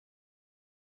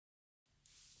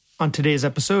On today's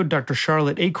episode, Dr.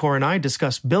 Charlotte Acor and I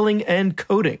discuss billing and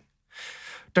coding.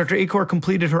 Dr. Acor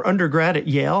completed her undergrad at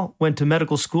Yale, went to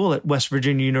medical school at West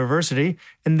Virginia University,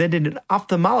 and then did an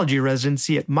ophthalmology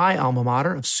residency at my alma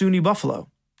mater of SUNY Buffalo.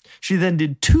 She then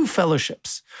did 2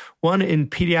 fellowships, one in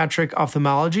pediatric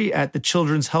ophthalmology at the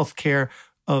Children's Healthcare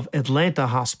of Atlanta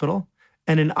Hospital,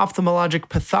 and an ophthalmologic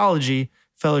pathology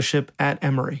fellowship at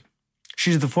Emory.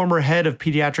 She's the former head of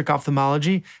pediatric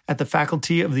ophthalmology at the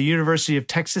faculty of the University of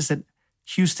Texas at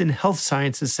Houston Health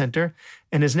Sciences Center,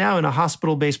 and is now in a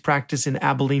hospital-based practice in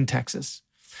Abilene, Texas.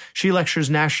 She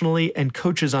lectures nationally and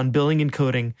coaches on billing and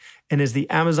coding, and is the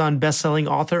Amazon best-selling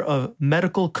author of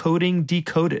Medical Coding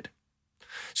Decoded.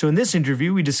 So in this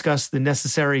interview, we discuss the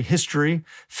necessary history,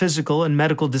 physical, and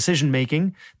medical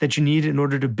decision-making that you need in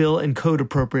order to bill and code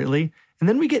appropriately, and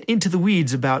then we get into the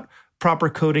weeds about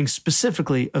proper coding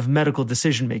specifically of medical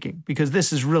decision-making, because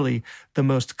this is really the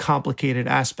most complicated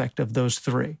aspect of those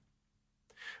 3.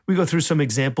 We go through some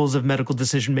examples of medical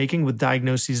decision-making with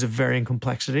diagnoses of varying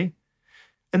complexity,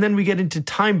 and then we get into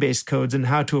time-based codes and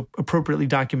how to appropriately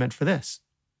document for this.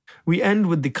 We end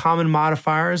with the common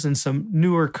modifiers and some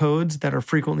newer codes that are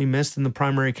frequently missed in the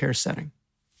primary care setting.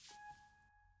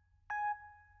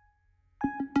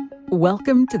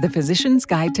 Welcome to the Physician's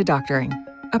Guide to Doctoring,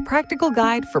 a practical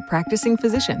guide for practicing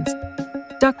physicians.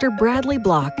 Dr. Bradley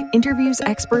Block interviews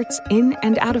experts in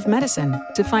and out of medicine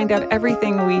to find out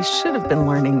everything we should have been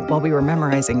learning while we were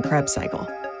memorizing Krebs cycle.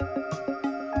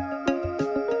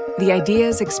 The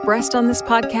ideas expressed on this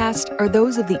podcast are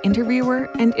those of the interviewer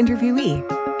and interviewee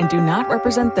and do not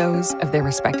represent those of their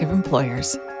respective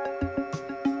employers.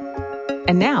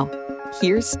 And now,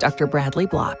 here's Dr. Bradley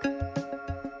Block.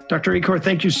 Dr. Acor,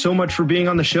 thank you so much for being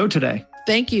on the show today.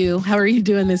 Thank you. How are you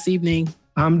doing this evening?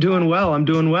 I'm doing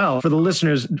well. For the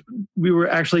listeners, we were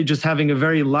actually just having a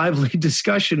very lively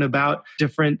discussion about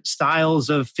different styles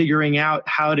of figuring out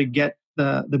how to get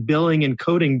the billing and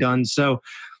coding done. So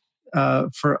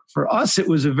for us, it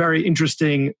was a very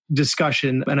interesting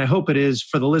discussion, and I hope it is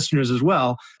for the listeners as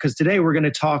well, because today we're going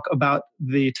to talk about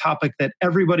the topic that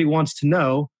everybody wants to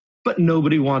know, but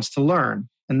nobody wants to learn,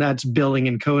 and that's billing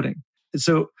and coding.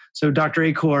 So Dr.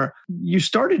 Acor, you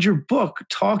started your book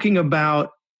talking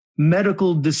about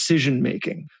medical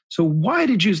decision-making. So why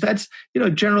did you, that's,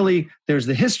 generally there's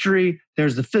the history,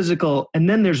 there's the physical, and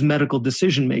then there's medical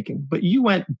decision-making, but you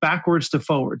went backwards to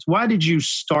forwards. Why did you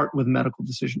start with medical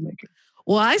decision-making?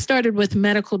 Well, I started with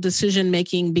medical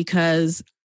decision-making because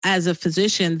as a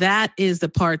physician, that is the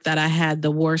part that I had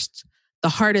the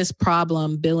hardest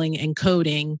problem billing and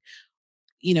coding,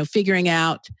 figuring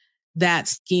out that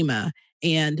schema.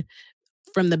 And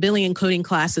from the billing and coding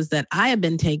classes that I have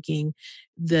been taking,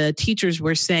 the teachers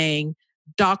were saying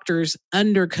doctors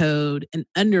undercode and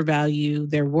undervalue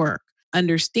their work.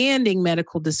 Understanding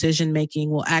medical decision-making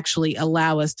will actually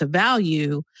allow us to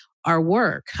value our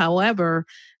work. However,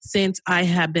 since I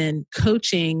have been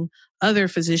coaching other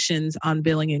physicians on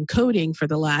billing and coding for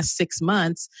the last 6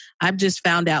 months, I've just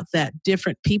found out that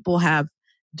different people have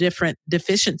different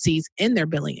deficiencies in their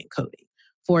billing and coding.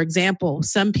 For example,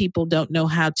 some people don't know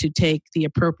how to take the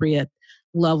appropriate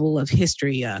level of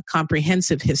history,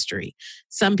 comprehensive history.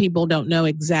 Some people don't know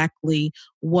exactly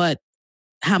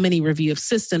how many review of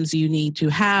systems you need to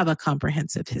have a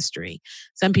comprehensive history.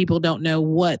 Some people don't know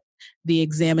what the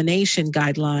examination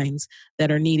guidelines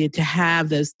that are needed to have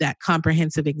that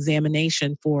comprehensive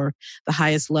examination for the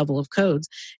highest level of codes.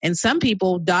 And some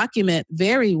people document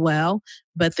very well,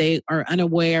 but they are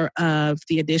unaware of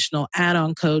the additional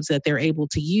add-on codes that they're able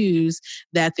to use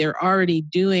that they're already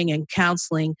doing and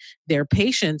counseling their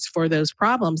patients for those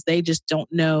problems. They just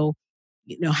don't know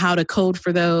how to code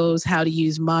for those, how to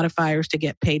use modifiers to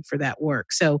get paid for that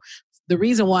work. So the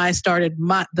reason why I started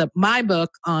my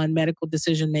book on medical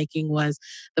decision-making was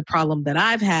the problem that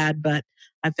I've had, but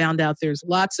I found out there's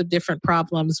lots of different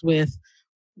problems with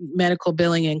medical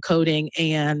billing and coding,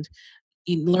 and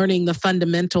learning the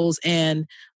fundamentals and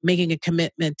making a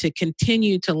commitment to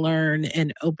continue to learn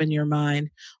and open your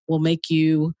mind will make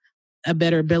you a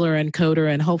better biller and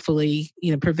coder, and hopefully,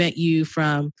 prevent you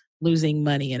from losing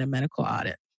money in a medical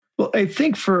audit. Well, I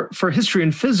think for history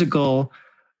and physical,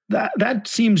 that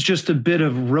seems just a bit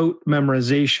of rote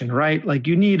memorization, right? Like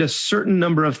you need a certain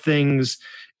number of things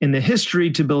in the history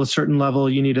to bill a certain level.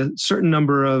 You need a certain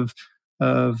number of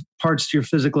parts to your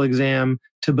physical exam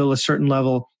to bill a certain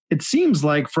level. It seems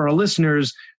like for our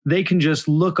listeners, they can just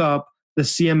look up the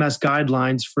CMS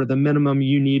guidelines for the minimum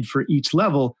you need for each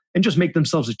level and just make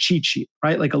themselves a cheat sheet,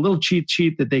 right? Like a little cheat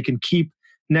sheet that they can keep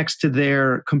next to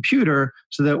their computer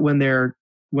so that when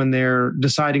they're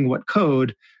deciding what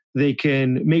code, they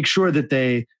can make sure that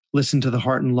they listen to the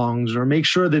heart and lungs, or make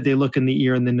sure that they look in the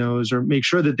ear and the nose, or make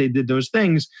sure that they did those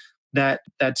things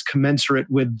that's commensurate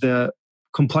with the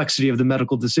complexity of the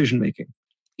medical decision making.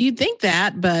 You'd think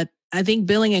that, but I think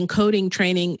billing and coding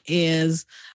training is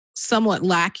somewhat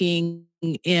lacking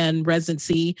in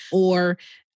residency. Or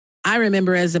I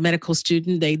remember as a medical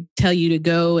student, they tell you to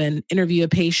go and interview a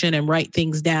patient and write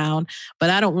things down. But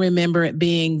I don't remember it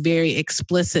being very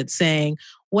explicit saying,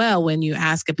 well, when you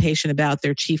ask a patient about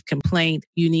their chief complaint,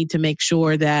 you need to make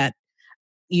sure that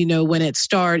you know when it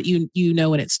started. You know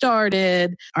when it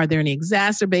started. Are there any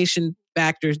exacerbation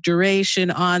factors,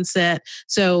 duration, onset?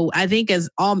 So I think as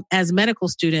medical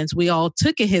students, we all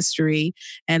took a history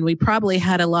and we probably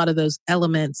had a lot of those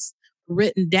elements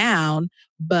written down,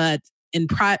 but in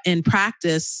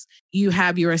practice, you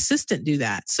have your assistant do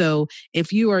that. So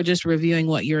if you are just reviewing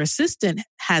what your assistant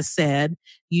has said,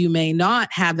 you may not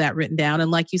have that written down.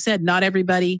 And like you said, not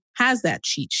everybody has that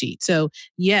cheat sheet. So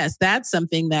yes, that's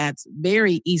something that's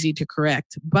very easy to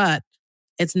correct, but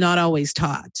it's not always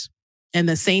taught. And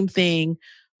the same thing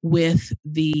with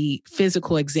the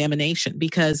physical examination,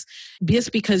 because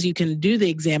just because you can do the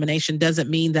examination doesn't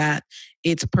mean that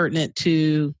it's pertinent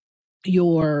to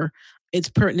your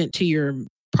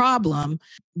problem.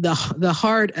 The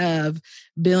heart of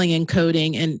billing and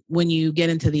coding, and when you get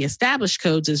into the established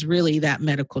codes, is really that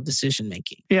medical decision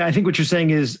making. Yeah, I think what you're saying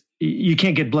is you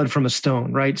can't get blood from a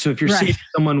stone, right? So if you're seeing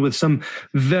someone with some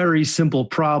very simple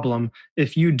problem,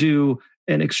 if you do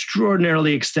an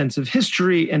extraordinarily extensive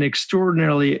history and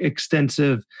extraordinarily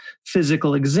extensive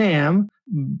physical exam,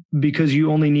 because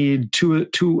you only need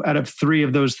two out of three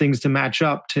of those things to match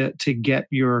up to get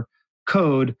your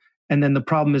code, and then the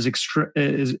problem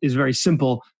is very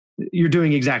simple, you're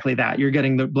doing exactly that. You're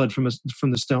getting the blood from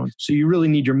the stone. So you really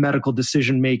need your medical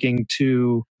decision making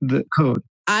to the code.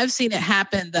 I've seen it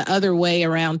happen the other way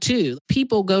around too.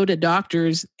 People go to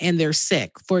doctors and they're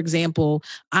sick. For example,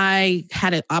 I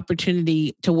had an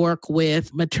opportunity to work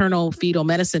with maternal fetal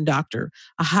medicine doctor,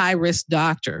 a high-risk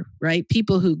doctor, right?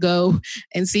 People who go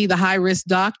and see the high-risk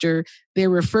doctor, they're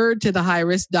referred to the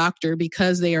high-risk doctor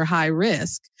because they are high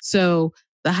risk. So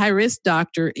the high-risk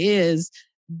doctor is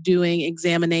doing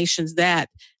examinations that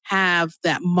have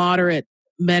that moderate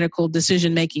medical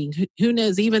decision making. Who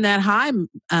knows, even that high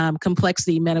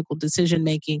complexity medical decision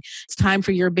making. It's time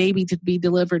for your baby to be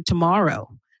delivered tomorrow,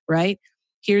 right?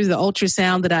 Here's the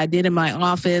ultrasound that I did in my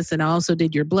office, and I also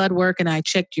did your blood work, and I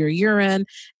checked your urine,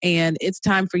 and it's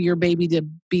time for your baby to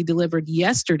be delivered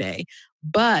yesterday.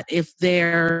 But if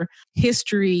their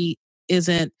history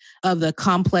isn't of the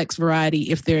complex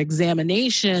variety, if their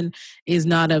examination is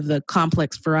not of the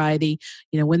complex variety,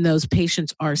 when those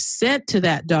patients are sent to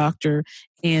that doctor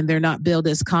and they're not billed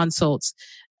as consults,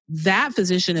 that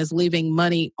physician is leaving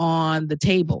money on the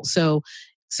table. So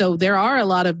there are a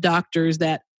lot of doctors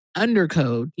that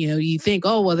undercode. You think,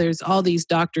 oh, well, there's all these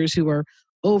doctors who are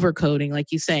overcoding, like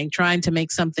you're saying, trying to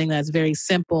make something that's very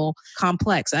simple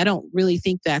complex. I don't really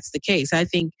think that's the case. I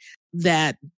think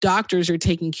that doctors are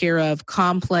taking care of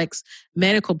complex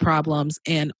medical problems,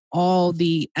 and all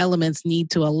the elements need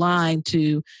to align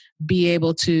to be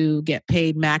able to get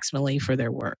paid maximally for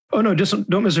their work. Oh, no, just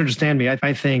don't misunderstand me.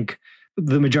 I think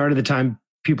the majority of the time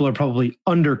people are probably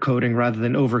undercoding rather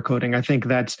than overcoding. I think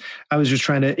I was just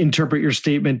trying to interpret your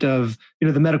statement of,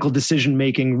 the medical decision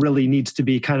making really needs to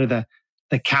be kind of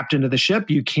the captain of the ship.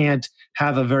 You can't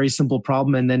have a very simple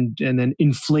problem and then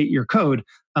inflate your code.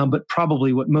 But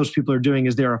probably what most people are doing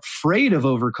is they're afraid of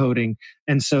overcoding,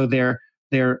 and so they're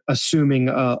assuming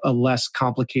a less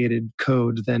complicated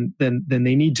code than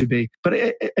they need to be. But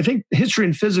I think history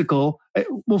and physical.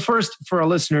 Well, first for our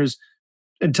listeners,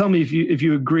 and tell me if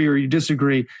you agree or you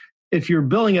disagree. If you're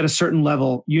billing at a certain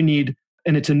level, you need,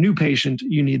 and it's a new patient,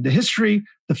 you need the history,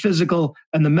 the physical,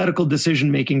 and the medical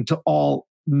decision making to all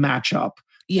match up.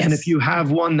 Yes. And if you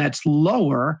have one that's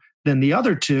lower than the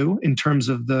other two in terms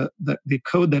of the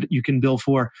code that you can bill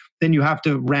for, then you have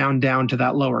to round down to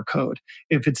that lower code.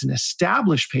 If it's an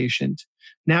established patient,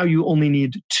 now you only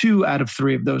need 2 out of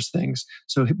 3 of those things.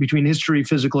 So between history,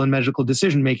 physical, and medical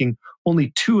decision making,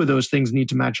 only 2 of those things need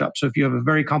to match up. So if you have a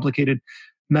very complicated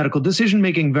medical decision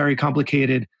making, very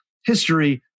complicated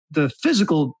history, the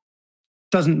physical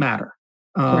doesn't matter,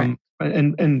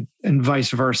 and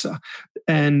vice versa.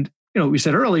 And we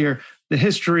said earlier, the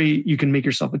history, you can make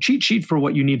yourself a cheat sheet for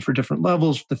what you need for different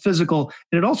levels. The physical,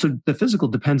 and the physical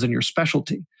depends on your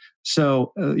specialty.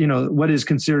 So, what is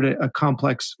considered a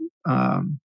complex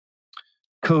code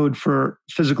code for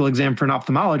physical exam for an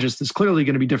ophthalmologist is clearly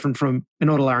going to be different from an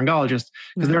otolaryngologist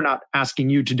because they're not asking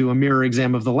you to do a mirror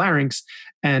exam of the larynx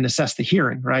and assess the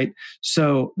hearing, right?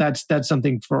 So that's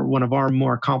something for one of our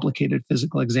more complicated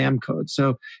physical exam codes.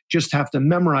 So just have to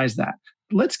memorize that.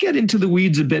 Let's get into the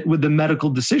weeds a bit with the medical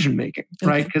decision making,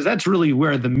 right? Because that's really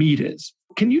where the meat is.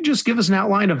 Can you just give us an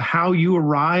outline of how you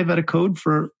arrive at a code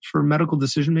for medical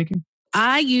decision making?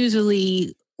 I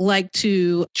usually like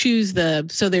to choose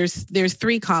so there's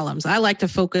 3 columns. I like to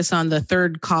focus on the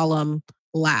third column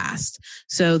last.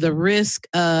 So the risk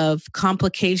of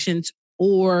complications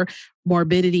or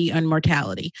morbidity and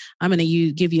mortality. I'm going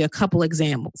to give you a couple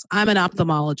examples. I'm an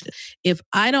ophthalmologist. If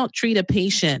I don't treat a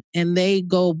patient and they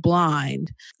go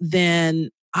blind, then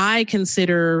I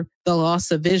consider the loss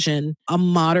of vision a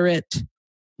moderate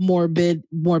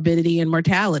morbidity and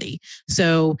mortality.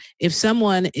 So if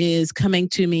someone is coming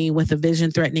to me with a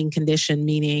vision-threatening condition,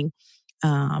 meaning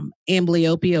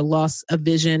amblyopia, loss of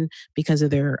vision because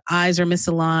of their eyes are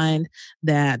misaligned,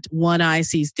 that one eye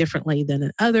sees differently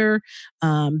than another,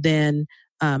 then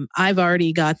I've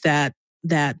already got that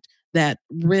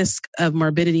risk of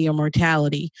morbidity or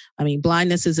mortality. I mean,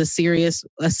 blindness is a serious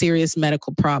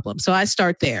medical problem. So I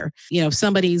start there. If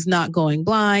somebody's not going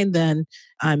blind, then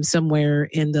I'm somewhere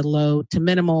in the low to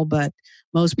minimal, but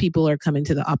most people are coming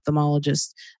to the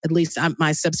ophthalmologist. At least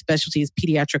my subspecialty is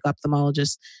pediatric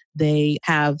ophthalmologist. They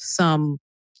have some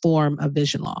form of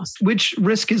vision loss. Which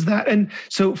risk is that? And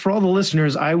so for all the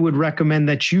listeners, I would recommend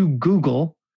that you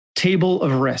Google table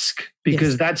of risk,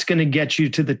 because that's going to get you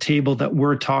to the table that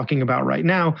we're talking about right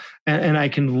now. And I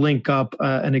can link up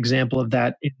an example of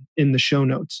that in the show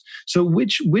notes. So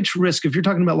which risk, if you're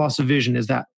talking about loss of vision, is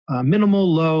that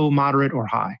minimal, low, moderate, or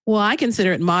high? Well, I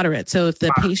consider it moderate. So if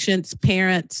the patient's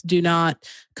parents do not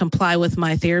comply with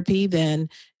my therapy, then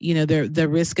the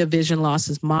risk of vision loss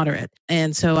is moderate.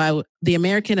 And so the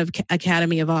American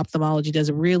Academy of Ophthalmology does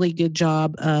a really good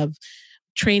job of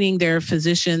training their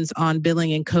physicians on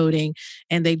billing and coding.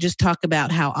 And they just talk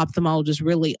about how ophthalmologists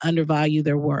really undervalue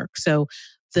their work. So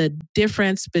the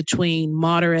difference between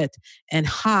moderate and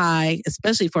high,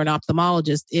 especially for an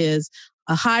ophthalmologist, is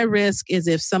a high risk is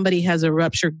if somebody has a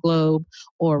ruptured globe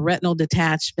or retinal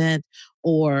detachment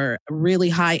or really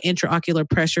high intraocular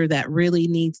pressure that really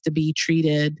needs to be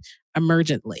treated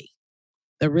emergently.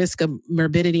 The risk of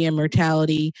morbidity or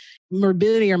mortality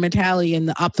in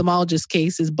the ophthalmologist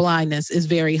case is blindness is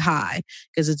very high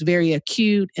because it's very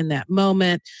acute in that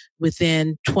moment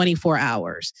within 24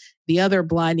 hours. The other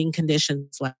blinding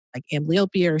conditions like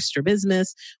amblyopia or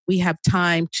strabismus, we have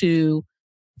time to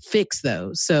fix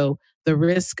those. So the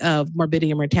risk of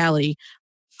morbidity and mortality,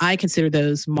 I consider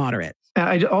those moderate.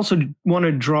 I also want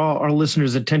to draw our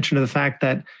listeners' attention to the fact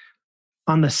that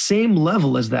on the same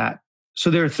level as that, so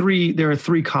there are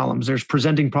three columns. There's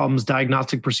presenting problems,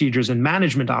 diagnostic procedures, and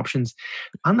management options.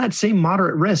 On that same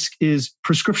moderate risk is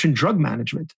prescription drug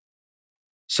management.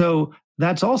 So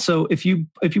that's also if you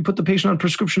put the patient on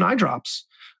prescription eye drops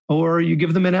or you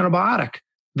give them an antibiotic,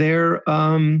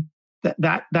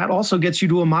 that also gets you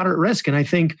to a moderate risk. And I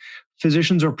think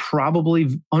physicians are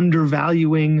probably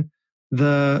undervaluing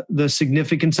the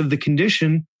significance of the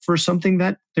condition for something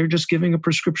that they're just giving a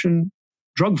prescription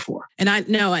drug for. And I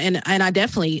know, and I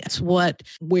definitely, it's what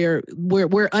we're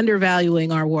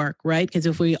undervaluing our work, right? Because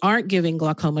if we aren't giving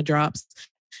glaucoma drops,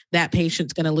 that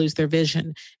patient's going to lose their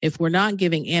vision. If we're not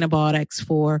giving antibiotics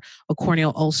for a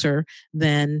corneal ulcer,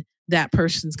 then that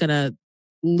person's going to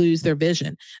lose their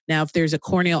vision. Now, if there's a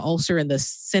corneal ulcer in the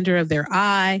center of their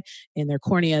eye and their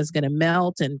cornea is going to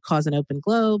melt and cause an open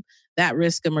globe, that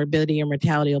risk of morbidity or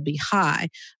mortality will be high.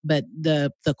 But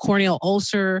the corneal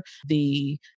ulcer,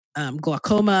 the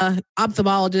glaucoma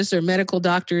ophthalmologists or medical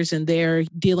doctors, and they're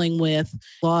dealing with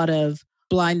a lot of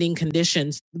blinding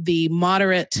conditions. The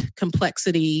moderate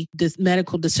complexity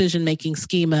medical decision-making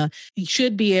schema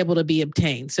should be able to be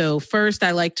obtained. So first,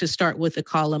 I like to start with the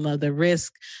column of the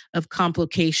risk of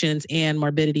complications and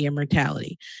morbidity and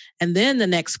mortality. And then the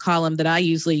next column that I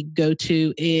usually go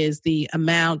to is the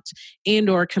amount and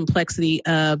or complexity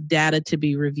of data to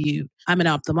be reviewed. I'm an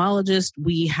ophthalmologist.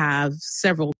 We have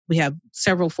several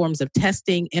forms of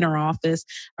testing in our office,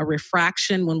 a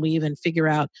refraction when we even figure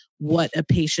out what a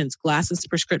patient's glasses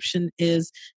prescription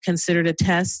is considered a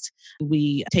test.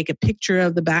 We take a picture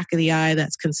of the back of the eye,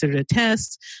 that's considered a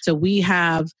test. So we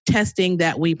have testing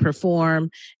that we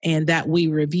perform and that we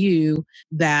review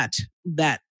that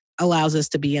allows us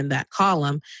to be in that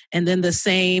column. And then the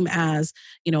same as,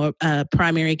 a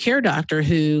primary care doctor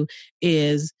who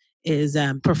is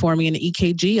performing an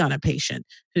EKG on a patient,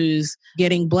 who's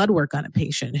getting blood work on a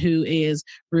patient, who is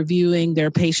reviewing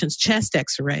their patient's chest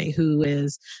x-ray, who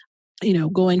is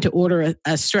going to order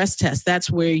a stress test, that's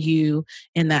where you,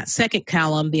 in that second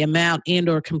column, the amount and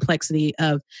or complexity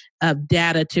of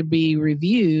data to be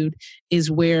reviewed is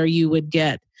where you would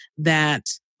get that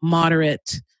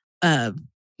moderate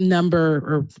number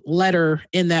or letter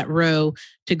in that row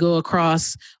to go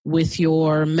across with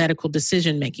your medical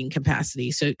decision-making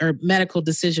capacity. Or medical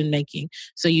decision-making.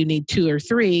 So you need 2 or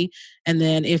 3. And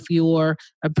then if you're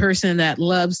a person that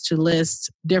loves to list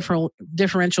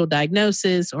differential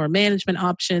diagnosis or management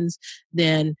options,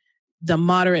 then the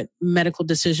moderate medical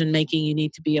decision-making, you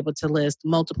need to be able to list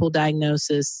multiple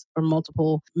diagnosis or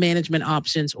multiple management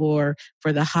options, or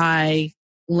for the high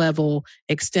level,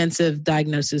 extensive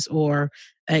diagnosis or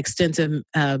extensive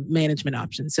management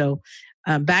options. So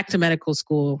back to medical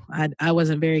school, I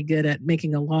wasn't very good at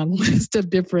making a long list of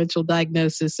differential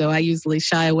diagnosis, so I usually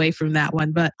shy away from that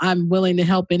one. But I'm willing to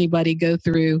help anybody go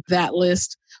through that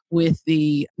list with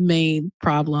the main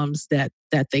problems that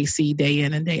they see day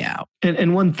in and day out.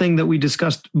 And one thing that we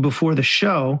discussed before the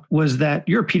show was that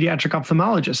you're a pediatric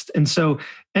ophthalmologist. And so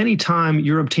anytime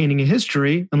you're obtaining a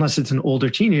history, unless it's an older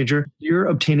teenager, you're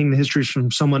obtaining the histories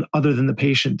from someone other than the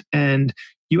patient. And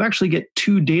you actually get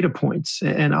 2 data points.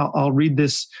 And I'll read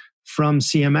this from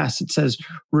CMS. It says,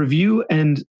 review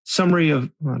and summary of,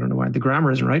 I don't know why the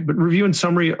grammar isn't right, but review and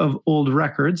summary of old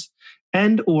records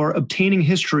and or obtaining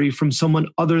history from someone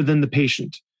other than the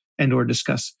patient, and or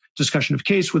discussion of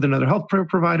case with another health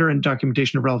provider and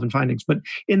documentation of relevant findings. But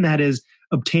in that is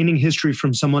obtaining history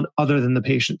from someone other than the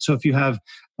patient. So if you have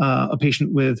a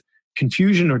patient with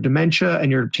confusion or dementia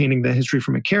and you're obtaining the history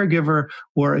from a caregiver,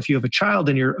 or if you have a child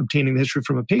and you're obtaining the history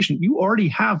from a patient, you already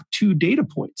have 2 data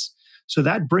points. So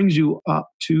that brings you up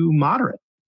to moderate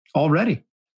already.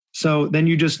 So then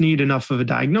you just need enough of a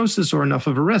diagnosis or enough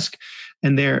of a risk,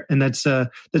 and that's a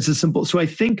simple. So I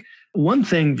think one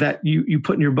thing that you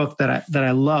put in your book that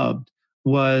I loved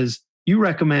was you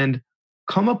recommend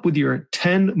come up with your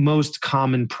 10 most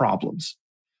common problems.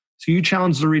 So you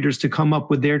challenge the readers to come up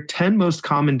with their 10 most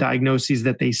common diagnoses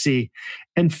that they see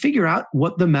and figure out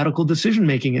what the medical decision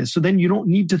making is. So then you don't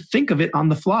need to think of it on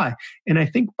the fly. And I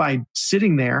think by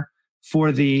sitting there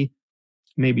for the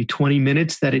maybe 20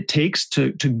 minutes that it takes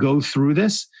to go through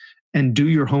this and do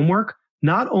your homework,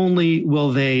 not only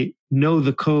will they know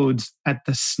the codes at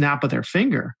the snap of their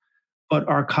finger, but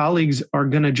our colleagues are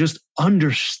going to just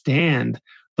understand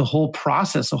the whole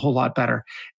process a whole lot better.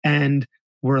 And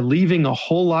we're leaving a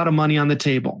whole lot of money on the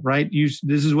table, right?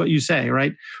 This is what you say,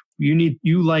 right?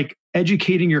 You like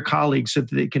educating your colleagues so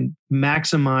that they can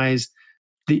maximize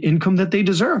the income that they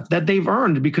deserve, that they've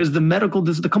earned, because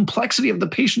the complexity of the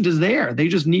patient is there. They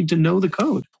just need to know the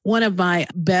code. One of my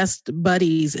best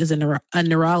buddies is a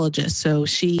neurologist. So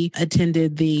she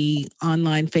attended the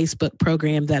online Facebook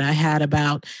program that I had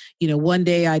about, one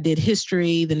day I did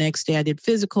history, the next day I did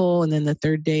physical, and then the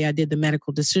third day I did the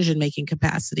medical decision-making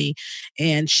capacity.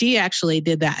 And she actually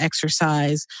did that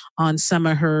exercise on some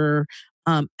of her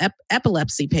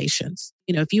epilepsy patients.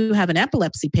 If you have an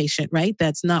epilepsy patient, right,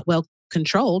 that's not well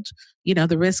controlled,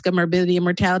 the risk of morbidity and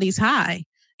mortality is high.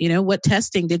 What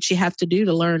testing did she have to do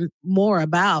to learn more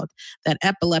about that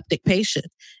epileptic patient?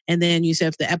 And then you say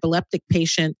if the epileptic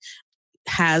patient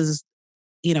has,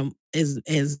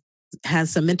 has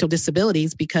some mental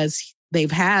disabilities because they've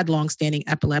had longstanding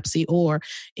epilepsy, or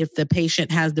if the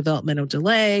patient has developmental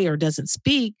delay or doesn't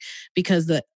speak because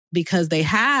they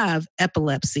have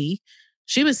epilepsy.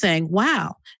 She was saying,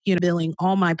 wow, billing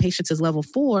all my patients as level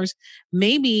 4s,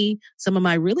 maybe some of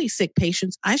my really sick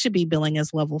patients, I should be billing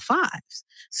as level 5s.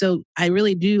 So I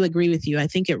really do agree with you. I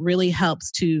think it really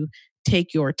helps to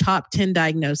take your top 10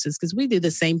 diagnoses, because we do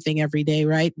the same thing every day,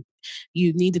 right?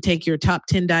 You need to take your top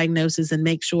 10 diagnoses and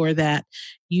make sure that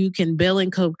you can bill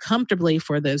and code comfortably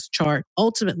for those charts.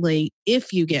 Ultimately,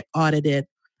 if you get audited,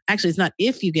 actually, it's not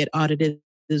if you get audited,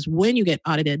 it's when you get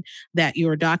audited that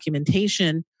your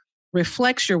documentation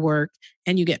reflects your work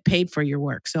and you get paid for your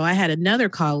work. So I had another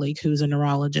colleague who's a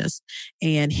neurologist,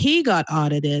 and he got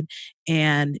audited,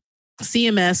 and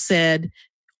CMS said,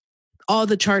 all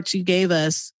the charts you gave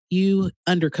us, you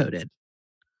undercoded.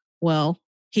 Well,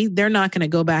 they're not going to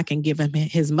go back and give him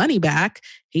his money back.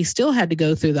 He still had to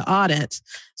go through the audit.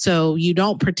 So you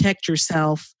don't protect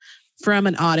yourself from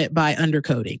an audit by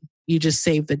undercoding. You just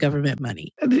save the government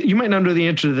money. You might not know the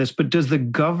answer to this, but does the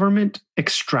government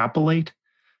extrapolate?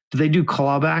 Do they do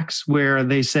clawbacks where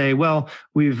they say, well,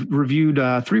 we've reviewed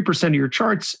 3% of your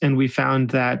charts and we found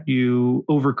that you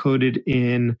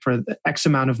overcoded for X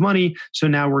amount of money. So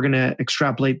now we're going to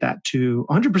extrapolate that to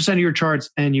 100% of your charts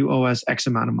and you owe us X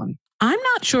amount of money? I'm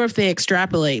not sure if they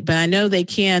extrapolate, but I know they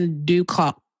can do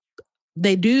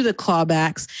they do the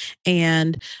clawbacks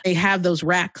and they have those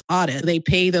rack audits. They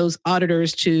pay those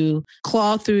auditors to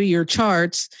claw through your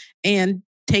charts and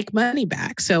take money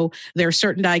back. So there are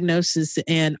certain diagnoses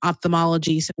in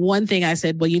ophthalmology. One thing I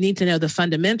said, well, you need to know the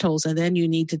fundamentals, and then you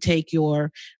need to take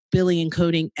your billing and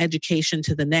coding education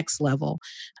to the next level.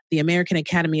 The American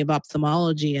Academy of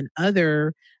Ophthalmology and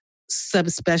other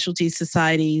subspecialty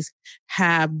societies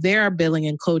have their billing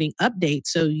and coding updates.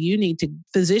 So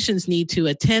physicians need to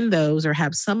attend those or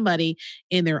have somebody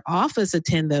in their office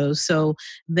attend those so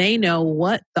they know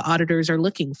what the auditors are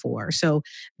looking for. So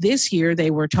this year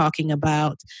they were talking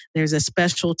about there's a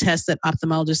special test that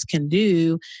ophthalmologists can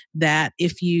do that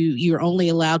if you're only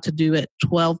allowed to do it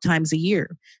 12 times a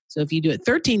year. So if you do it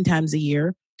 13 times a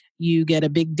year, you get a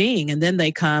big ding, and then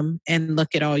they come and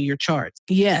look at all your charts.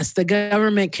 Yes, the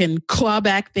government can claw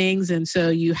back things, and so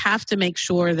you have to make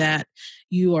sure that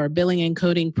you are billing and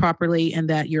coding properly and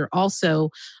that you're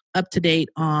also up to date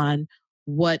on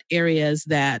what areas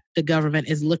that the government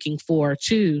is looking for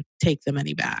to take the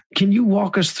money back. Can you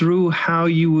walk us through how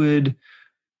you would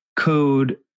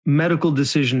code medical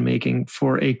decision-making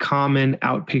for a common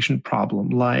outpatient problem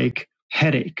like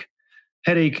headache?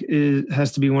 Headache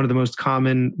has to be one of the most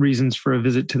common reasons for a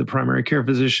visit to the primary care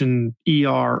physician,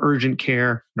 ER, urgent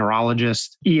care,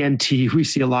 neurologist, ENT. We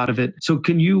see a lot of it. So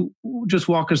can you just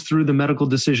walk us through the medical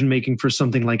decision-making for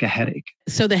something like a headache?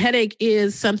 So the headache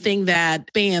is something that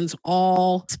spans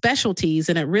all specialties,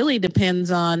 and it really depends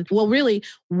on,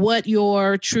 what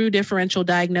your true differential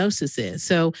diagnosis is.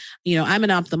 So, I'm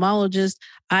an ophthalmologist.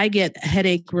 I get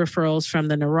headache referrals from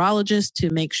the neurologist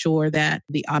to make sure that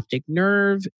the optic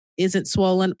nerve isn't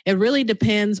swollen. It really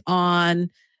depends on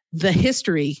the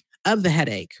history of the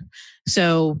headache.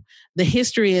 So the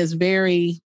history is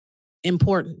very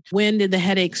important. When did the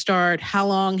headache start? How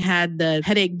long had the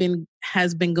headache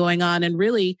has been going on? And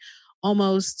really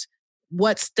almost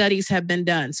what studies have been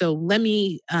done. So let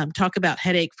me talk about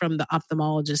headache from the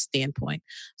ophthalmologist standpoint.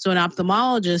 So an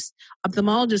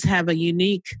ophthalmologists have a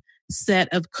unique set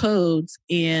of codes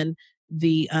in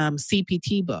the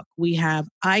CPT book. We have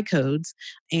I codes,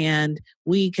 and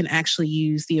we can actually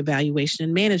use the evaluation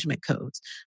and management codes.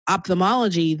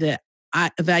 Ophthalmology, the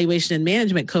evaluation and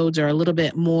management codes are a little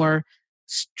bit more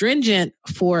stringent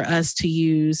for us to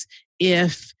use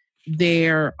if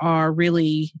there are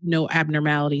really no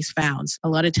abnormalities found. A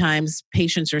lot of times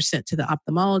patients are sent to the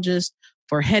ophthalmologist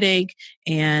for headache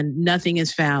and nothing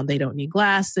is found. They don't need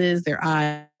glasses. Their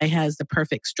eye has the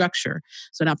perfect structure.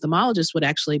 So an ophthalmologist would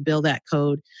actually bill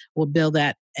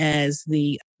that as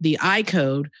the I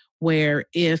code, where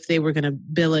if they were going to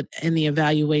bill it in the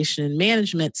evaluation and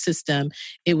management system,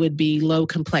 it would be low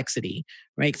complexity,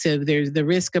 right? So there's the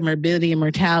risk of morbidity and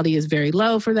mortality is very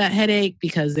low for that headache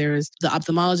because the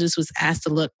ophthalmologist was asked to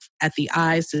look at the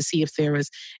eyes to see if there was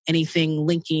anything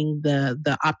linking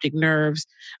the optic nerves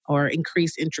or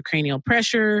increased intracranial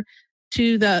pressure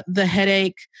to the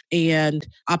headache. And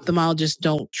ophthalmologists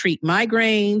don't treat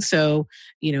migraines. So,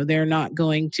 they're not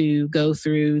going to go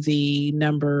through the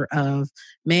number of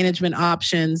management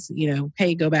options,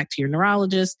 hey, go back to your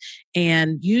neurologist.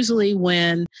 And usually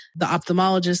when the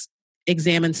ophthalmologist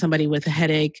examines somebody with a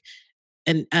headache,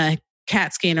 a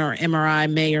CAT scan or MRI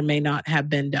may or may not have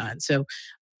been done. So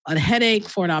a headache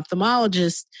for an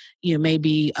ophthalmologist, may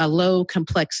be a low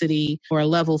complexity or a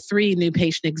level 3 new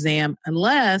patient exam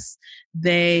unless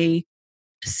they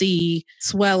see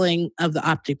swelling of the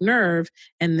optic nerve,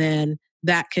 and then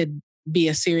that could be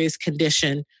a serious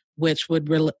condition which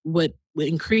would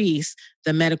increase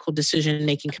the medical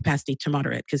decision-making capacity to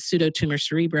moderate, because pseudotumor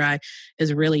cerebri is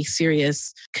a really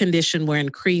serious condition where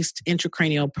increased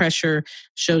intracranial pressure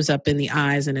shows up in the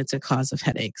eyes and it's a cause of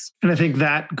headaches. And I think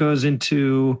that goes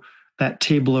into that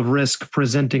table of risk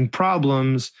presenting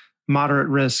problems. Moderate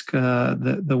risk,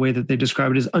 the way that they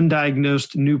describe it, is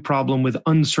undiagnosed new problem with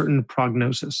uncertain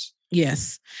prognosis.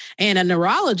 Yes. And a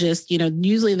neurologist,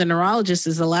 usually the neurologist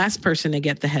is the last person to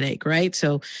get the headache, right?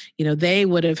 So, they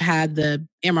would have had the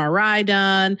MRI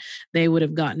done. They would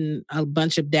have gotten a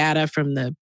bunch of data from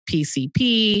the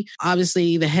PCP.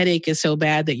 Obviously, the headache is so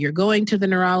bad that you're going to the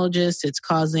neurologist. It's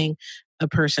causing a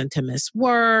person to miss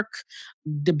work,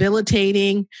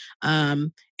 debilitating.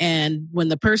 And when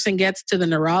the person gets to the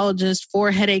neurologist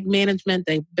for headache management,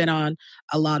 they've been on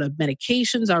a lot of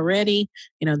medications already.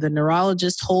 The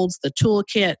neurologist holds the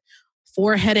toolkit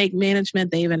for headache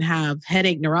management. They even have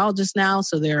headache neurologists now.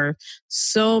 So there are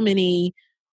so many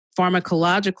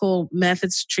pharmacological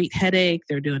methods to treat headache.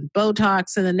 They're doing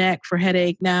Botox in the neck for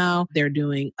headache now. They're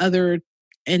doing other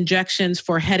injections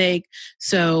for headache.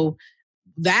 So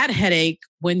that headache,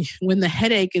 when the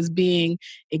headache is being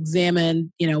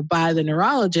examined, by the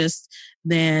neurologist,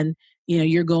 then,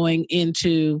 you're going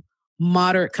into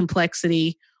moderate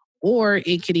complexity, or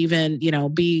it could even,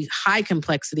 be high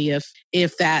complexity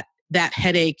if that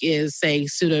headache is, say,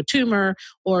 pseudotumor,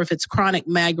 or if it's chronic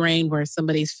migraine where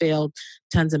somebody's failed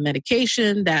tons of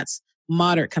medication, that's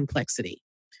moderate complexity.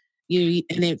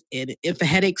 And if the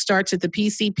headache starts at the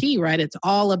PCP, right, it's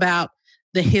all about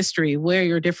the history, where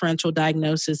your differential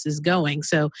diagnosis is going.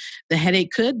 So the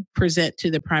headache could present to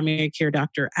the primary care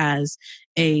doctor as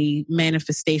a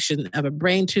manifestation of a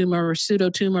brain tumor or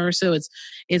pseudotumor. So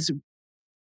it's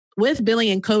with billing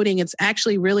and coding, it's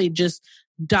actually really just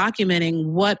documenting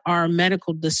what our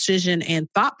medical decision and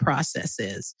thought process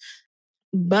is.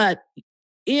 But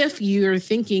if you're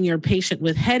thinking your patient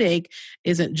with headache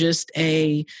isn't just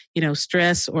a,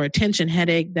 stress or a tension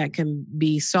headache that can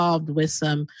be solved with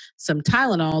some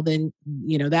Tylenol, then,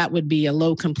 that would be a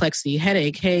low complexity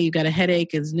headache. Hey, you got a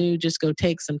headache, it's new, just go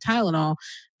take some Tylenol.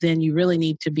 Then you really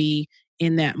need to be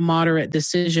in that moderate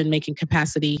decision-making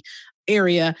capacity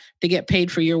area to get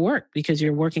paid for your work because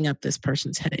you're working up this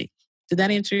person's headache. Did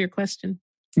that answer your question?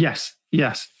 Yes.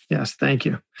 Thank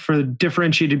you. For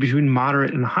differentiated between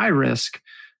moderate and high risk,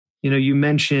 you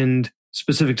mentioned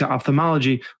specific to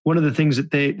ophthalmology, one of the things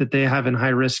that they have in high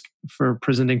risk for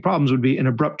presenting problems would be an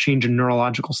abrupt change in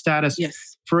neurological status.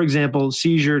 Yes. For example,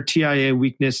 seizure, TIA,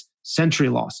 weakness, sensory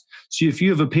loss. So if you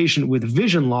have a patient with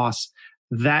vision loss,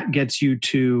 that gets you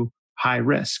to high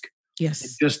risk. Yes.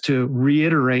 And just to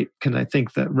reiterate, because I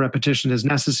think that repetition is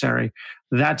necessary,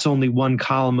 that's only one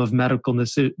column of medical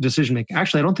decision making.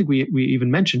 Actually, I don't think we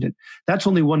even mentioned it. That's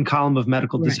only one column of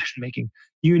medical decision making.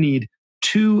 You need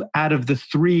 2 out of the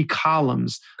 3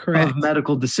 columns of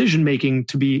medical decision making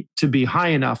to be high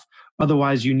enough.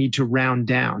 Otherwise, you need to round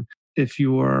down. If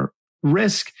your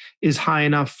risk is high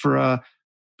enough for a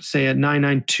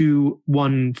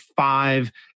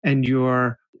 99215 and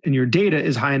your data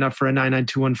is high enough for a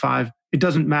 99215, it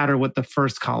doesn't matter what the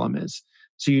first column is.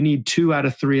 So you need 2 out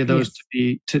of 3 of those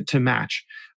to match.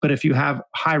 But if you have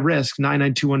high risk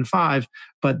 99215,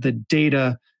 but the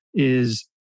data is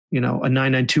a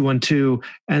 99212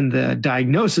 and the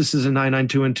diagnosis is a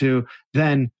 99212,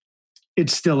 then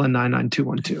it's still a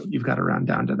 99212. You've got to round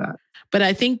down to that. But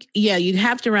I think, you'd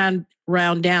have to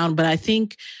round down. But I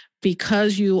think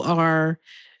because you are,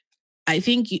 so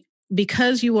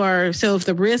if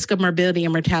the risk of morbidity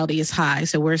and mortality is high,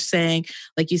 so we're saying,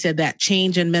 like you said, that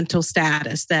change in mental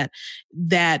status, that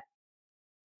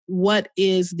what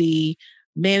is the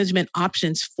management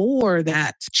options for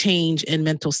that change in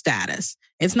mental status?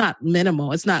 It's not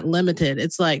minimal. It's not limited.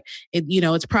 It's like,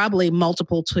 it's probably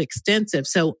multiple to extensive.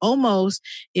 So almost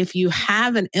if you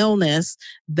have an illness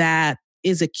that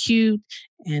is acute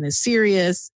and is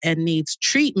serious and needs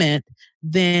treatment,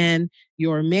 then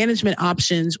your management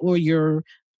options or your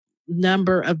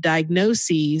number of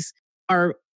diagnoses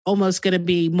are almost going to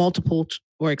be multiple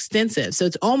or extensive. So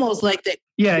it's almost like that.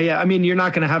 Yeah. I mean, you're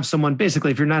not going to have someone,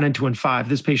 basically, if you're 99215,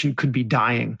 this patient could be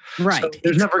dying. Right. So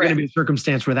there's never going to be a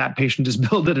circumstance where that patient is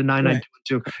billed at a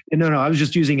 99212. No, I was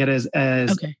just using it as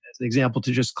an example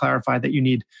to just clarify that you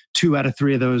need 2 out of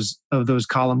 3 of those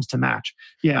columns to match.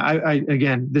 Yeah. I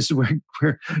again, this is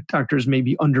where doctors may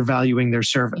be undervaluing their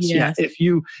service. Yes. Yeah.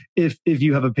 If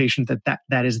you have a patient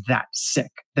that is that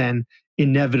sick, then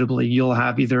inevitably you'll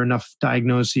have either enough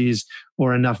diagnoses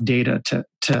or enough data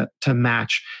to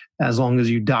match, as long as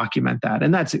you document that.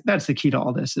 And that's the key to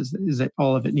all this is that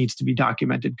all of it needs to be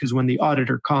documented, because when the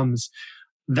auditor comes,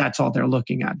 that's all they're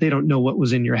looking at. They don't know what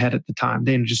was in your head at the time.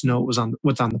 They just know what's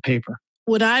on the paper.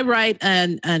 When I write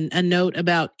a note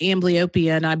about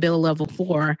amblyopia and I bill a level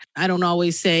 4, I don't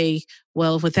always say,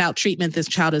 well, without treatment, this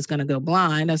child is going to go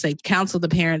blind. I say, counsel the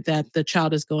parent that the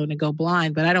child is going to go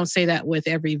blind. But I don't say that with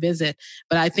every visit.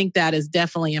 But I think that is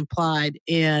definitely implied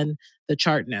in the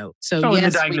chart note. So in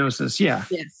the diagnosis.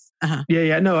 Yes. Uh-huh.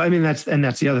 Yeah. No, I mean, that's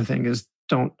the other thing is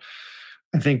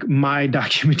I think my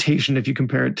documentation, if you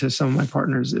compare it to some of my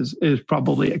partners, is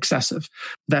probably excessive.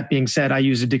 That being said, I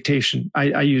use a dictation.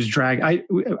 I use drag. I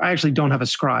actually don't have a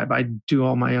scribe. I do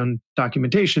all my own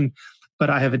documentation, but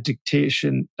I have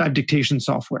dictation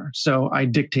software. So I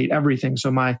dictate everything.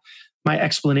 So my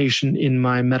explanation in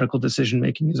my medical decision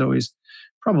making is always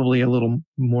probably a little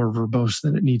more verbose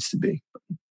than it needs to be.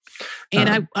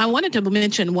 And I wanted to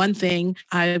mention one thing.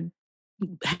 I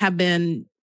have been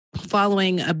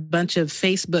following a bunch of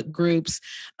Facebook groups,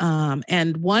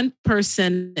 and one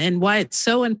person, and why it's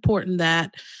so important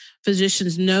that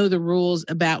physicians know the rules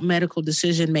about medical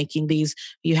decision making.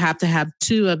 You have to have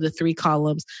 2 of the 3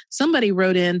 columns. Somebody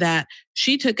wrote in that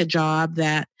she took a job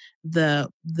that the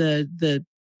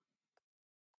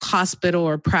hospital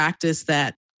or practice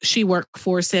that she worked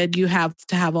for said you have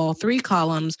to have all 3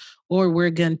 columns or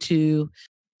we're going to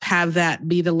have that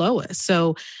be the lowest.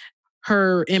 So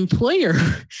her employer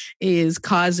is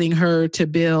causing her to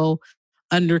bill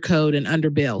undercode and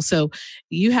underbill. So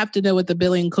you have to know what the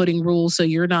billing and coding rules, so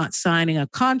you're not signing a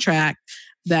contract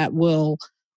that will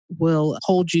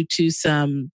hold you to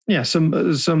some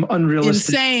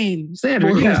unrealistic insane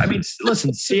standard. Yeah, I mean,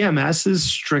 listen, CMS is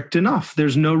strict enough.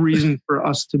 There's no reason for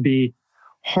us to be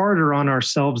harder on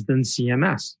ourselves than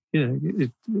CMS.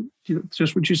 It's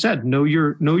just what you said. Know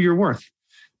your worth.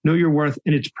 Know your worth,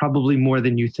 and it's probably more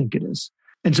than you think it is.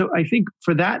 And so I think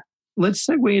for that, let's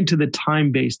segue into the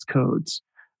time-based codes,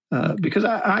 because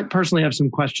I personally have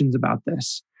some questions about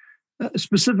this,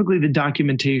 specifically the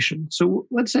documentation. So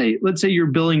let's say you're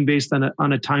billing based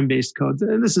on a time-based code.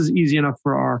 And this is easy enough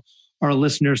for our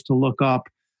listeners to look up,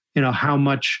 how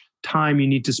much time you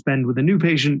need to spend with a new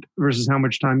patient versus how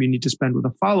much time you need to spend with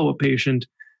a follow-up patient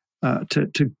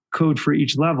to code for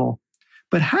each level.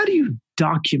 But how do you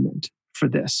document for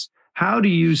this? How do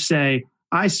you say,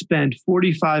 I spent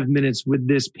 45 minutes with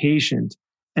this patient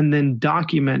and then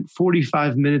document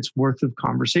 45 minutes worth of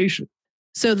conversation?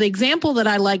 So the example that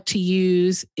I like to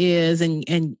use is,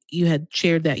 and you had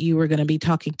shared that you were going to be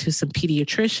talking to some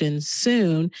pediatricians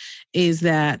soon, is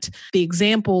that the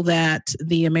example that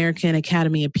the American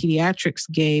Academy of Pediatrics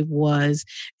gave was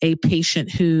a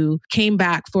patient who came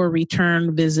back for a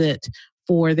return visit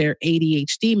for their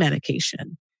ADHD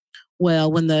medication.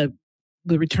 Well, when the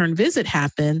return visit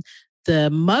happened,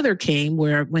 the mother came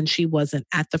when she wasn't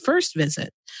at the first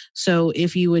visit. So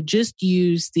if you would just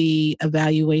use the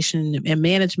evaluation and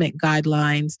management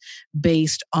guidelines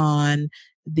based on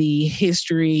the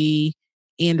history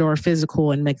and or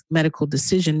physical and medical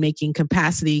decision-making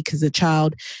capacity, because the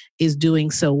child is doing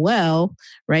so well,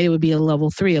 right? It would be a level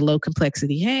 3, a low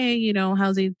complexity. Hey,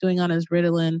 how's he doing on his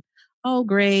Ritalin? Oh,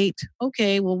 great.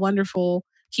 Okay, well, wonderful.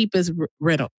 Keep his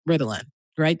Ritalin,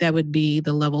 right? That would be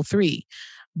the level 3.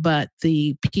 But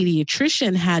the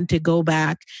pediatrician had to go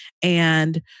back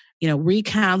and,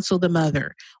 re-counsel the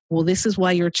mother. Well, this is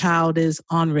why your child is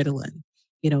on Ritalin.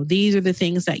 These are the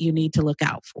things that you need to look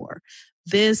out for.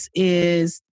 This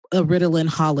is a Ritalin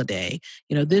holiday.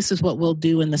 This is what we'll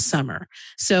do in the summer.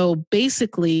 So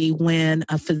basically, when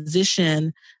a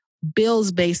physician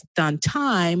bills based on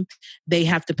time, they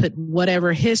have to put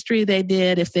whatever history they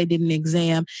did, if they did an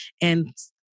exam, and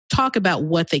talk about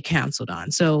what they counseled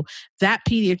on. So that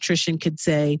pediatrician could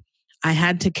say, I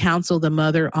had to counsel the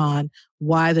mother on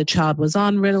why the child was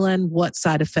on Ritalin, what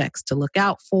side effects to look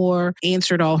out for,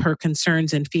 answered all her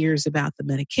concerns and fears about the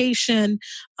medication,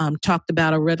 talked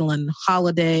about a Ritalin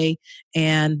holiday,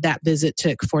 and that visit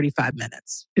took 45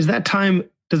 minutes. Is that time,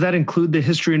 does that include the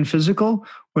history and physical,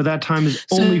 or that time is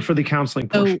only for the counseling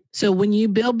portion? So when you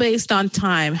bill based on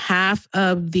time, half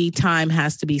of the time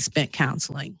has to be spent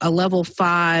counseling. A level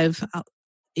 5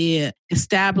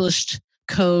 established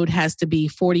code has to be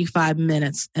 45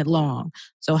 minutes long.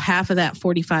 So half of that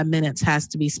 45 minutes has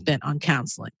to be spent on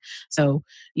counseling. So,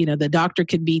 the doctor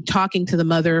could be talking to the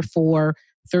mother for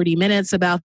 30 minutes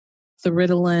about the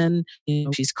Ritalin.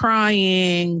 She's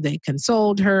crying. They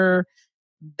consoled her.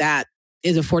 That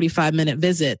is a 45-minute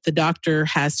visit. The doctor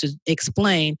has to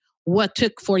explain what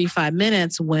took 45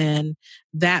 minutes when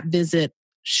that visit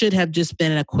should have just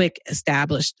been a quick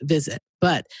established visit.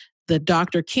 But the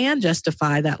doctor can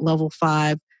justify that level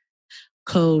 5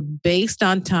 code based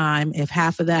on time if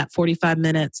half of that 45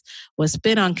 minutes was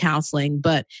spent on counseling,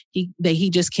 but he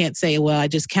just can't say, well, I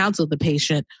just counseled the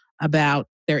patient about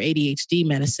their ADHD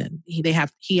medicine. He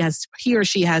or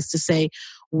she has to say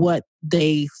what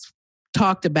they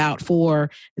talked about for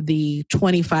the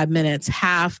 25 minutes,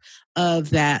 half of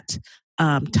that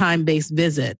time-based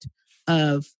visit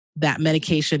of that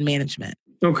medication management.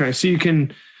 Okay, so you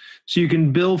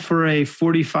can bill for a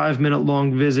 45-minute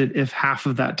long visit if half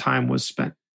of that time was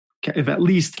spent, if at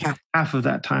least half of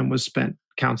that time was spent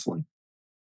counseling,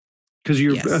 because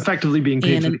you're effectively being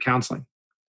paid for the counseling.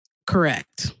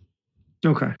 Correct.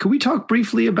 Okay. Could we talk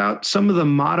briefly about some of the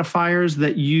modifiers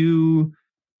that you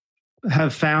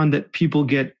have found that people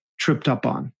get tripped up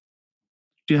on?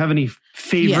 Do you have any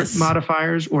favorite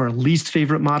modifiers or least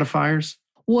favorite modifiers?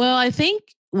 Well, I think,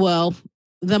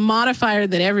 the modifier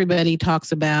that everybody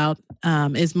talks about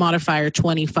is modifier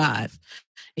 25.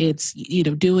 It's,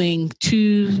 doing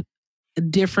 2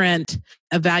 different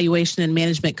evaluation and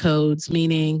management codes,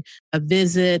 meaning a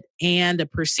visit and a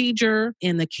procedure.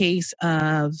 In the case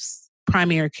of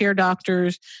primary care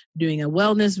doctors, doing a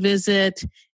wellness visit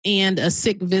and a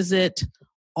sick visit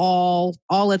all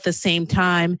at the same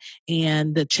time,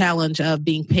 and the challenge of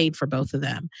being paid for both of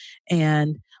them.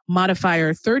 And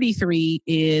modifier 33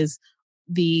 is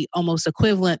the almost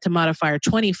equivalent to modifier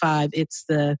 25. It's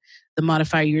the the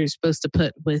modifier you're supposed to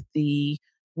put with the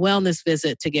wellness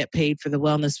visit to get paid for the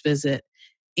wellness visit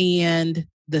and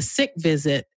the sick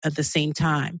visit at the same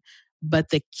time. But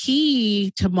the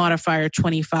key to modifier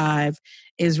 25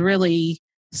 is really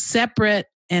separate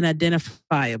and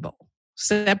identifiable.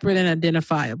 Separate and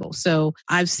identifiable. So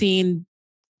I've seen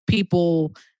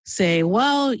people say,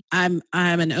 well, I'm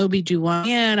an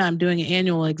OBGYN, I'm doing an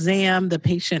annual exam. The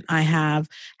patient I have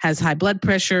has high blood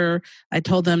pressure. I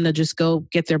told them to just go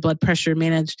get their blood pressure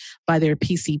managed by their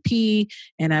PCP.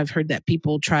 And I've heard that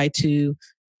people try to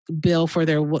bill for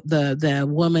the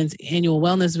woman's annual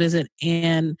wellness visit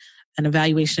and an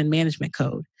evaluation and management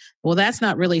code. Well, that's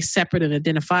not really separate and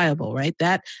identifiable, right?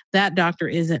 That doctor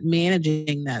isn't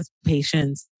managing that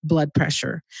patient's blood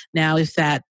pressure. Now, if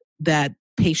that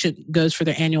patient goes for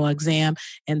their annual exam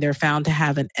and they're found to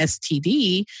have an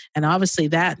STD, and obviously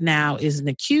that now is an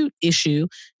acute issue,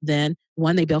 then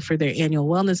one, they bill for their annual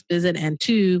wellness visit, and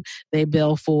two, they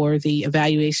bill for the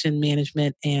evaluation,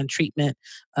 management, and treatment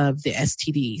of the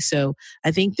STD. So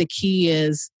I think the key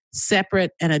is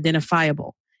separate and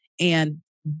identifiable. And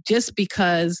just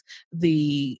because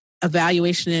the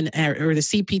evaluation or the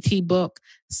CPT book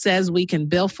says we can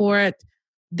bill for it,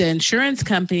 the insurance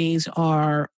companies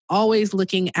are always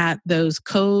looking at those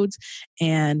codes.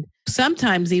 And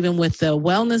sometimes even with the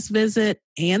wellness visit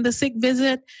and the sick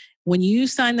visit, when you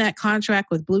sign that contract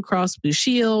with Blue Cross Blue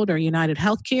Shield or United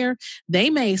Healthcare, they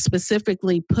may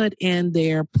specifically put in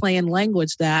their plan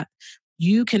language that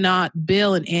you cannot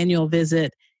bill an annual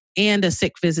visit and a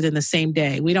sick visit in the same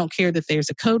day. We don't care that there's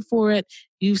a code for it.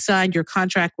 You signed your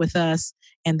contract with us,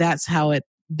 and that's how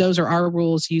those are our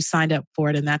rules. You signed up for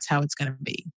it, and that's how it's going to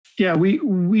be. Yeah,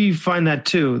 we find that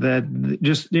too, that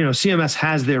just, CMS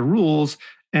has their rules,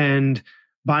 and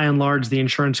by and large, the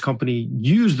insurance company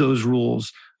use those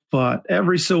rules, but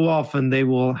every so often they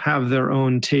will have their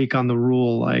own take on the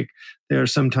rule. Like there are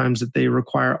sometimes that they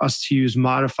require us to use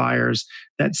modifiers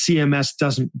that CMS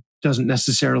doesn't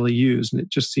necessarily use. And it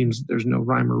just seems there's no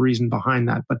rhyme or reason behind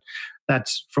that, but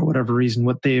that's for whatever reason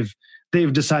what they've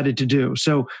decided to do.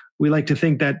 So we like to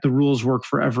think that the rules work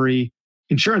for every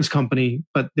insurance company,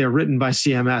 but they're written by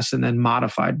CMS and then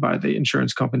modified by the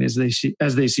insurance company as they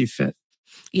see fit.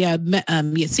 Yeah,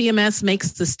 CMS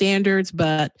makes the standards,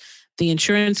 but the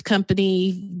insurance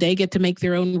company, they get to make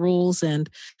their own rules, and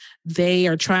they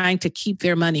are trying to keep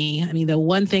their money. I mean, the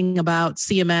one thing about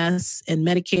CMS and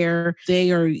Medicare,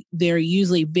 they're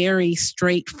usually very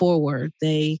straightforward.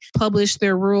 They publish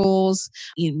their rules.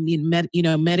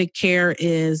 Medicare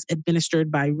is administered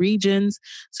by regions,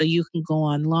 so you can go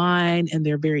online, and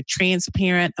they're very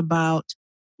transparent about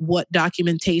what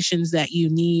documentations that you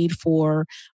need for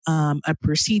a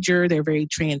procedure. They're very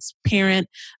transparent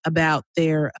about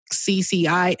their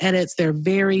CCI edits. They're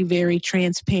very, very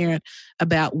transparent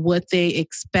about what they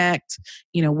expect,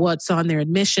 what's on their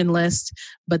admission list.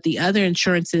 But the other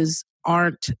insurances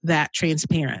aren't that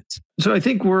transparent. So I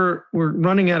think we're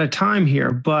running out of time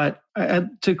here, but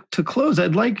to close,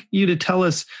 I'd like you to tell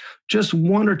us just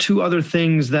one or two other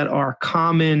things that are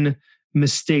common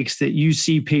mistakes that you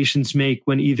see patients make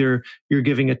when either you're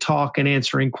giving a talk and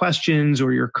answering questions,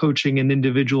 or you're coaching an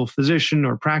individual physician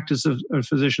or practice of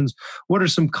physicians. What are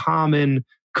some common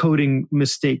coding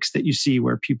mistakes that you see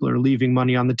where people are leaving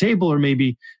money on the table, or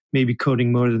maybe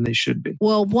coding more than they should be?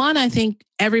 Well, one, I think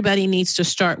everybody needs to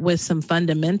start with some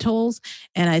fundamentals.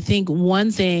 And I think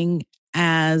one thing,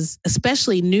 as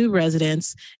especially new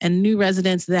residents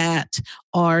that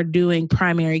are doing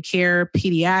primary care,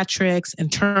 pediatrics,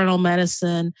 internal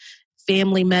medicine,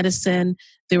 family medicine,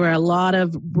 there were a lot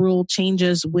of rule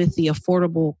changes with the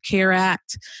Affordable Care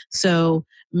Act. So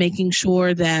making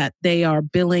sure that they are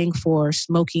billing for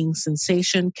smoking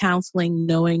cessation counseling,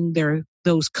 knowing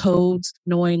those codes,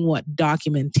 knowing what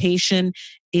documentation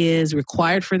is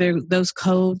required for those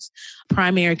codes.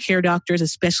 Primary care doctors,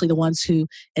 especially the ones who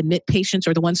admit patients,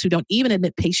 or the ones who don't even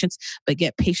admit patients, but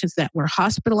get patients that were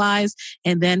hospitalized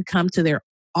and then come to their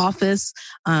office.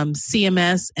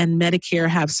 CMS and Medicare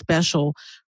have special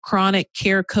chronic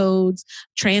care codes,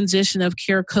 transition of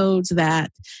care codes,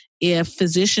 that if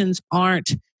physicians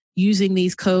aren't using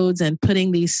these codes and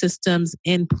putting these systems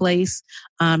in place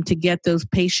to get those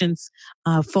patients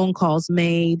phone calls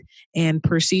made and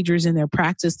procedures in their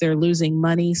practice, they're losing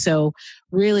money. So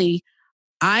really,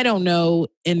 I don't know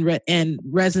in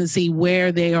residency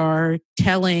where they are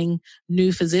telling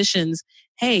new physicians,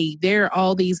 hey, there are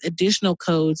all these additional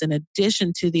codes in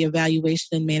addition to the evaluation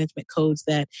and management codes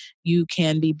that you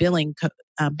can be billing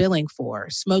for.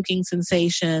 Smoking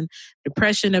cessation,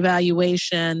 depression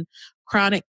evaluation,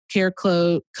 chronic care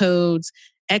codes,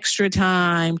 extra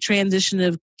time, transition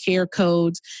of care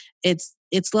codes.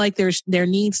 it's like there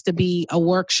needs to be a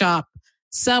workshop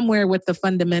somewhere with the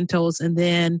fundamentals, and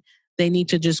then they need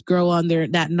to just grow on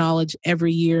that knowledge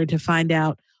every year to find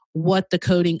out what the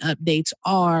coding updates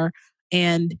are.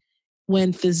 And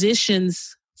when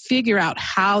physicians figure out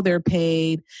how they're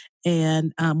paid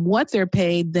and what they're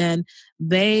paid, then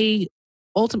they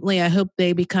ultimately, I hope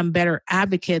they become better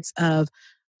advocates of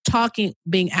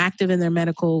being active in their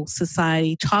medical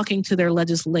society, talking to their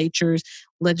legislators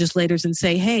and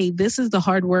say, hey, this is the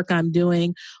hard work I'm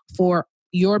doing for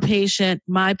your patient,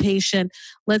 my patient.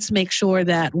 Let's make sure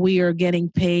that we are getting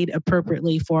paid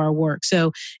appropriately for our work.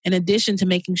 So in addition to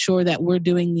making sure that we're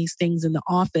doing these things in the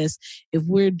office, if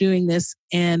we're doing this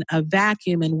in a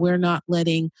vacuum and we're not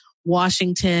letting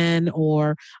Washington,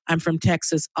 or I'm from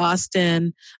Texas,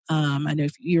 Austin, I know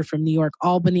if you're from New York,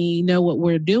 Albany, know what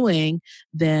we're doing,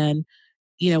 then,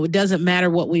 it doesn't matter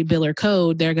what we bill or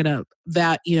code, they're going to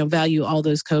value all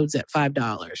those codes at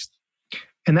 $5.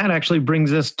 And that actually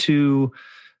brings us to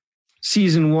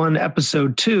season 1,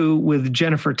 episode 2 with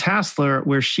Jennifer Tassler,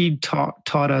 where she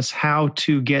taught us how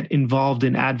to get involved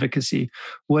in advocacy.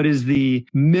 What is the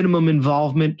minimum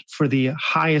involvement for the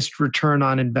highest return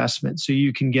on investment? So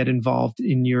you can get involved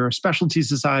in your specialty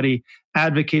society,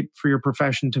 advocate for your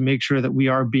profession to make sure that we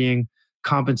are being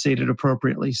compensated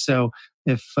appropriately. So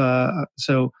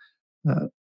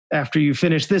after you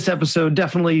finish this episode,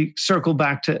 definitely circle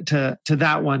back to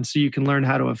that one so you can learn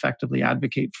how to effectively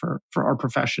advocate for our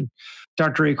profession.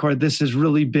 Dr. Achor, this has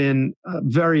really been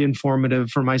very informative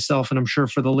for myself, and I'm sure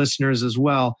for the listeners as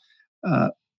well.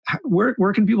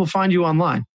 Where can people find you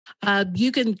online?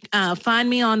 You can find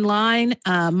me online.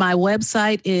 My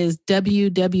website is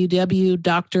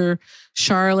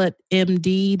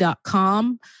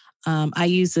www.drcharlottemd.com. I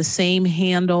use the same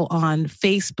handle on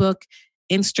Facebook,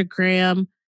 Instagram,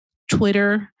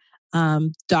 Twitter,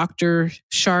 Dr.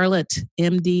 Charlotte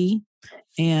MD.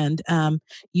 And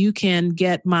you can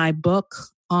get my book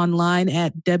online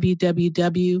at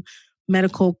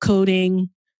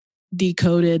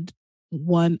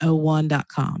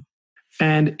www.medicalcodingdecoded101.com.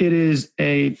 And it is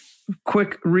a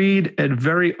quick read, a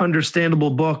very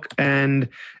understandable book. And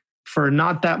for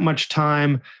not that much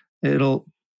time, it'll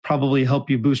probably help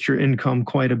you boost your income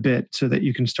quite a bit so that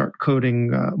you can start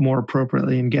coding more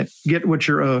appropriately and get what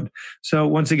you're owed. So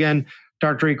once again,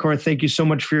 Dr. Achor, thank you so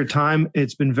much for your time.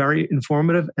 It's been very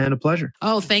informative and a pleasure.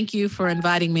 Oh, thank you for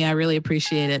inviting me. I really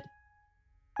appreciate it.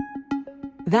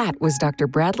 That was Dr.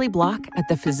 Bradley Block at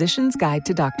the Physician's Guide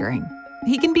to Doctoring.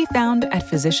 He can be found at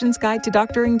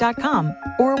physiciansguidetodoctoring.com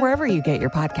or wherever you get your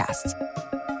podcasts.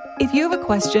 If you have a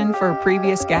question for a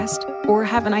previous guest or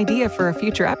have an idea for a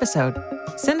future episode,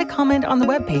 send a comment on the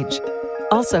webpage.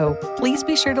 Also, please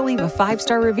be sure to leave a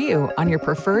 5-star review on your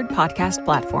preferred podcast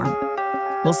platform.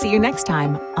 We'll see you next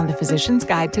time on the Physician's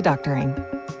Guide to Doctoring.